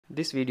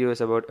This video is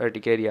about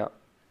urticaria.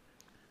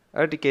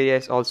 Urticaria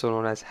is also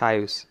known as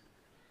HIVES.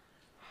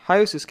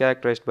 HIVES is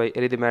characterized by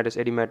erythematous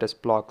edematous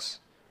plaques.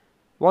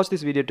 Watch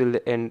this video till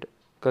the end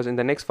because in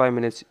the next 5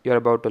 minutes you are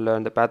about to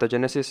learn the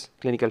pathogenesis,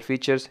 clinical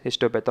features,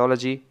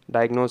 histopathology,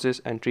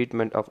 diagnosis and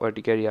treatment of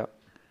urticaria.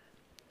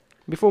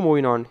 Before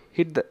moving on,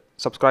 hit the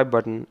subscribe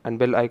button and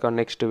bell icon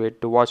next to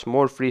it to watch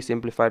more free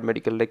simplified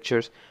medical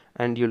lectures,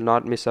 and you'll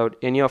not miss out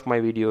any of my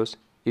videos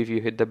if you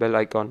hit the bell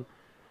icon.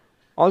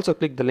 Also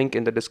click the link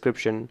in the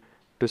description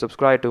to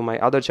subscribe to my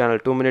other channel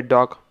 2 Minute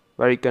Doc,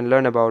 where you can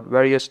learn about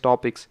various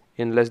topics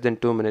in less than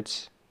 2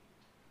 minutes.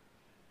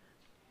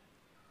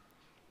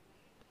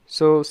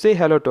 So say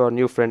hello to our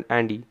new friend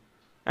Andy.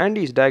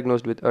 Andy is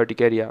diagnosed with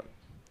urticaria,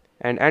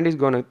 and Andy is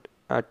going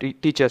to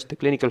teach us the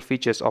clinical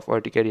features of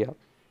urticaria.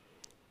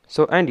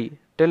 So Andy,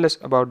 tell us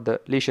about the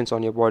lesions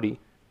on your body.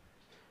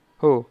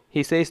 Oh,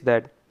 he says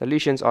that the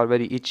lesions are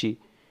very itchy.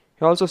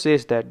 He also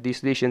says that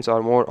these lesions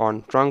are more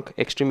on trunk,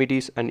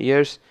 extremities and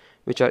ears,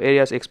 which are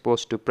areas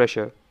exposed to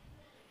pressure.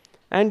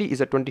 Andy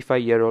is a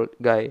 25-year-old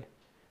guy.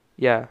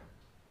 Yeah,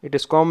 it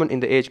is common in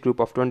the age group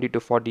of 20 to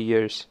 40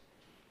 years.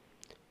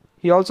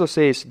 He also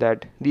says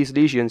that these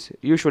lesions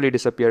usually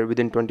disappear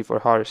within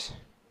 24 hours.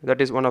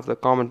 That is one of the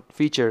common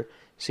features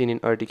seen in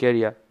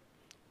urticaria.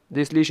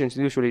 These lesions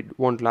usually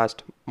won't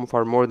last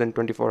for more than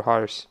 24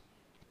 hours.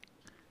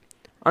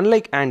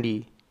 Unlike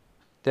Andy,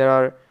 there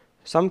are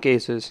some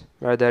cases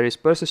where there is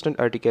persistent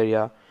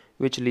urticaria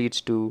which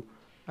leads to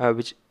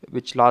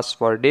which lasts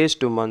for days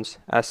to months,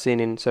 as seen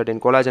in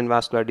certain collagen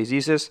vascular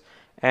diseases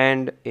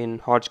and in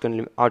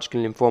Hodgkin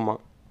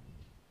lymphoma.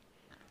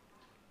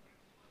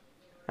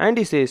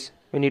 Andy says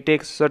when he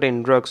takes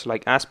certain drugs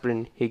like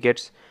aspirin, he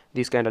gets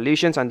these kind of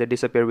lesions and they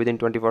disappear within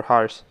 24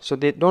 hours. So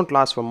they don't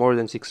last for more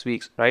than 6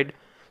 weeks, right?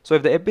 So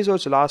if the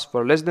episodes last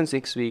for less than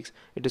 6 weeks,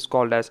 it is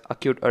called as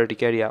acute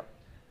urticaria.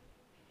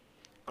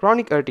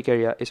 Chronic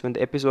urticaria is when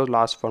the episode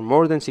lasts for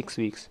more than 6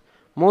 weeks.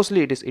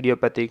 Mostly it is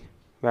idiopathic,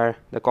 where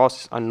the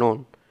cause is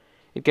unknown.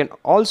 It can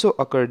also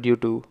occur due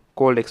to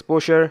cold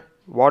exposure,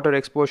 water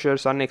exposure,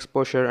 sun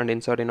exposure, and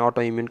in certain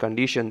autoimmune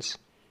conditions.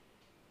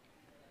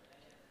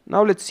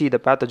 Now let's see the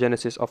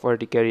pathogenesis of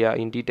urticaria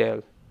in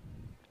detail.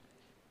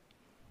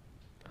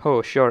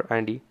 Oh, sure,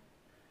 Andy.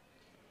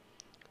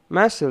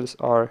 Mast cells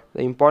are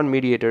the important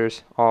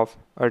mediators of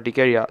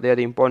urticaria. They are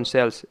the important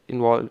cells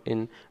involved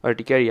in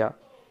urticaria.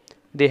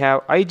 They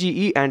have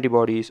IgE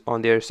antibodies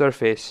on their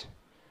surface.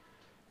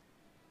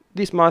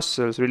 These mast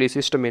cells release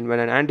histamine when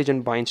an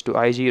antigen binds to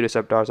IgE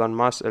receptors on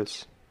mast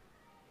cells.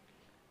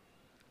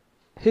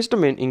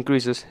 Histamine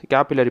increases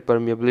capillary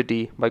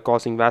permeability by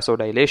causing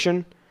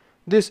vasodilation.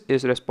 This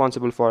is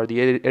responsible for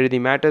the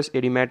erythematous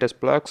edematous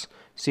plaques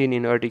seen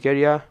in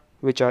urticaria,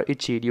 which are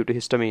itchy due to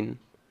histamine.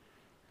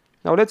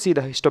 Now let's see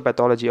the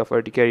histopathology of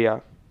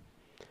urticaria.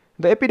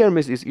 The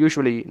epidermis is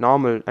usually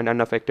normal and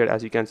unaffected,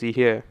 as you can see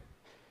here.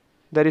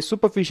 There is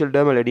superficial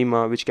dermal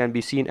edema, which can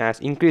be seen as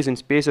increase in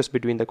spaces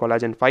between the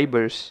collagen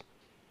fibers.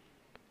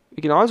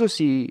 We can also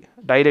see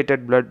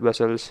dilated blood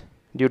vessels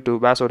due to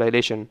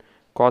vasodilation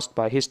caused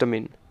by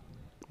histamine.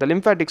 The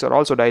lymphatics are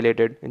also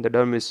dilated in the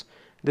dermis.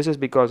 This is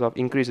because of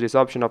increased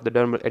resorption of the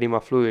dermal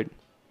edema fluid.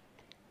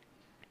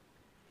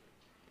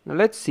 Now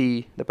let's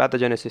see the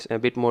pathogenesis in a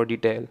bit more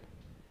detail.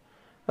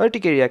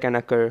 Urticaria can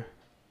occur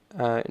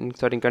in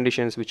certain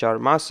conditions which are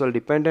mast cell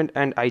dependent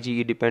and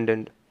IgE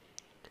dependent.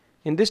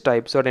 In this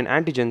type, certain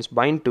antigens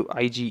bind to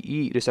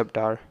IgE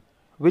receptor,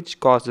 which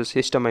causes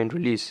histamine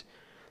release.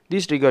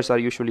 These triggers are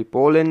usually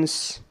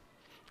pollens,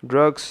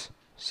 drugs,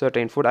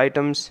 certain food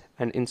items,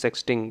 and insect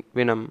sting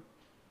venom.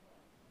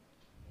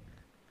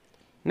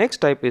 Next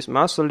type is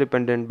mast cell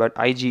dependent but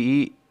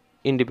IgE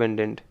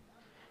independent.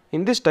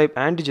 In this type,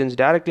 antigens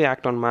directly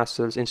act on mast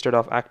cells instead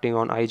of acting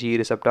on IgE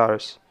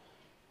receptors.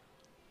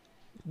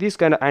 These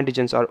kind of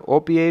antigens are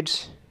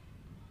opiates,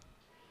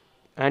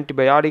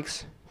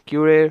 antibiotics,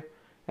 curare,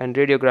 and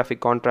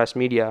radiographic contrast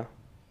media.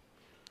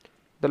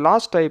 The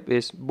last type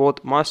is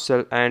both mast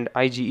cell and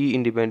IgE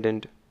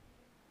independent.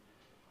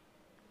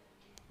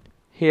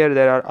 Here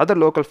there are other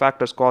local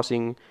factors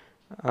causing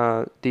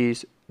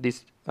these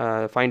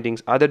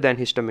findings other than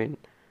histamine,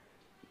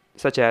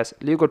 such as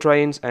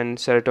leukotrienes and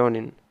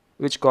serotonin,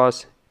 which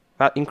cause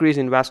increase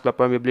in vascular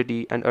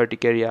permeability and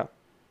urticaria.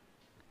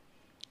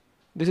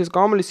 This is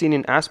commonly seen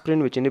in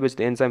aspirin, which inhibits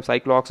the enzyme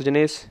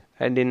cyclooxygenase,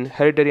 and in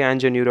hereditary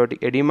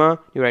angioneuritic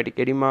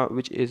edema,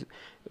 which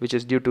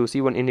is due to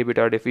C1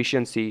 inhibitor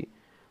deficiency.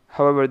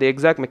 However, the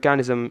exact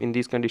mechanism in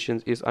these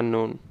conditions is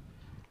unknown.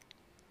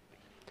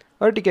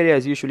 Urticaria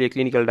is usually a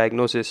clinical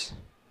diagnosis.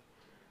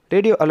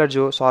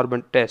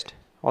 Radioallergosorbent test,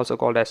 also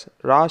called as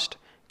RAST,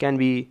 can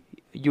be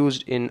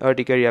used in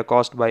urticaria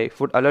caused by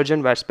food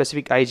allergen, where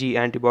specific IgE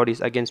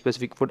antibodies against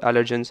specific food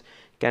allergens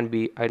can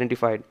be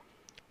identified.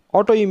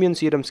 Autoimmune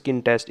serum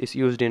skin test is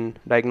used in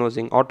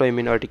diagnosing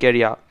autoimmune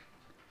urticaria.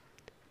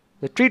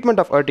 The treatment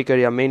of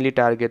urticaria mainly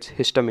targets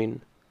histamine,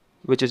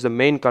 which is the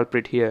main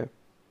culprit here.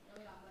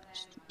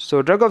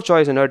 So drug of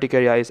choice in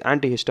urticaria is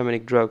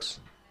antihistaminic drugs.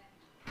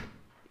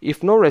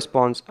 If no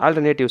response,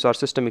 alternatives are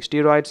systemic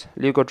steroids,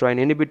 leukotriene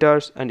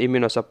inhibitors, and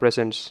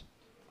immunosuppressants.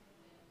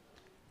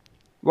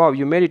 Wow,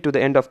 you made it to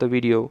the end of the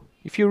video.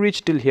 If you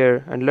reached till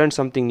here and learned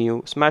something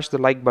new, smash the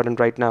like button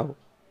right now.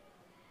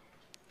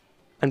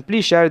 And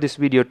please share this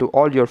video to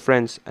all your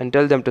friends and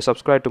tell them to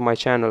subscribe to my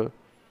channel.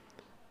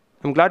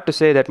 I'm glad to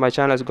say that my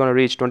channel is gonna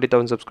reach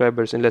 20,000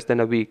 subscribers in less than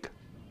a week.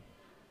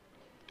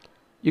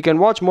 You can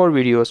watch more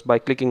videos by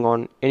clicking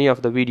on any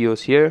of the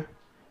videos here,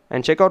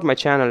 and check out my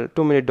channel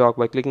 2-Minute Doc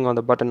by clicking on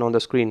the button on the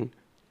screen.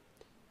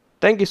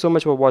 Thank you so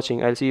much for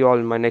watching. I'll see you all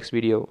in my next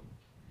video.